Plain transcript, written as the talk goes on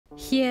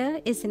Here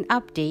is an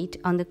update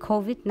on the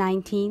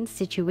COVID-19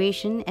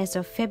 situation as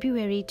of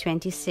February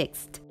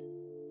 26th.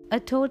 A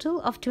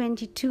total of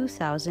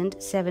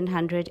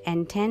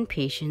 22,710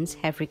 patients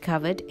have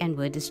recovered and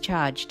were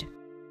discharged.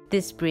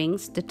 This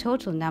brings the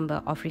total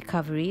number of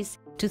recoveries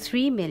to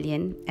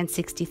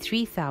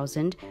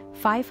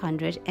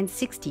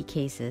 3,063,560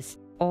 cases,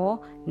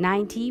 or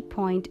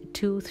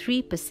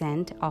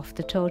 90.23% of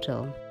the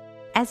total.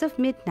 As of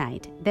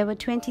midnight, there were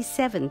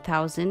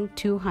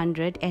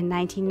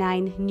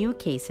 27,299 new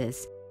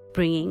cases,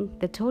 bringing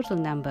the total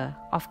number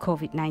of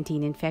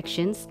COVID-19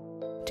 infections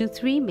to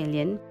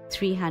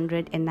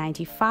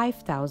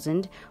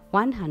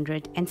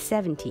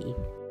 3,395,170.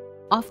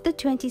 Of the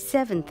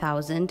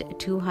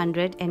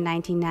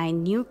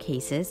 27,299 new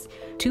cases,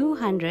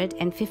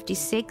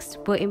 256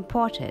 were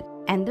imported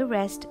and the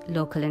rest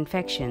local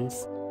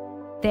infections.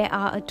 There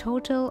are a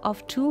total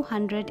of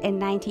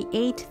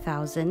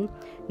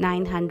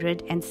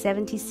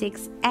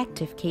 298,976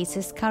 active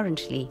cases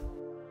currently.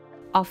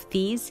 Of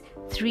these,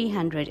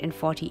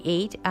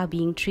 348 are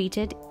being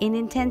treated in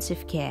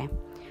intensive care,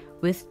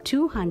 with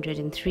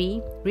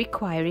 203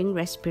 requiring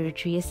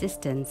respiratory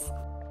assistance.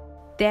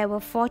 There were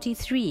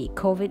 43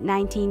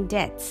 COVID-19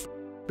 deaths,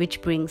 which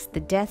brings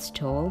the death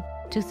toll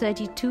to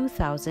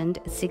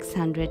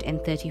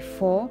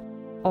 32,634,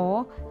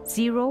 or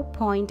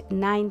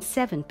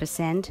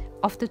 0.97%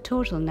 of the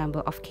total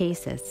number of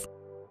cases.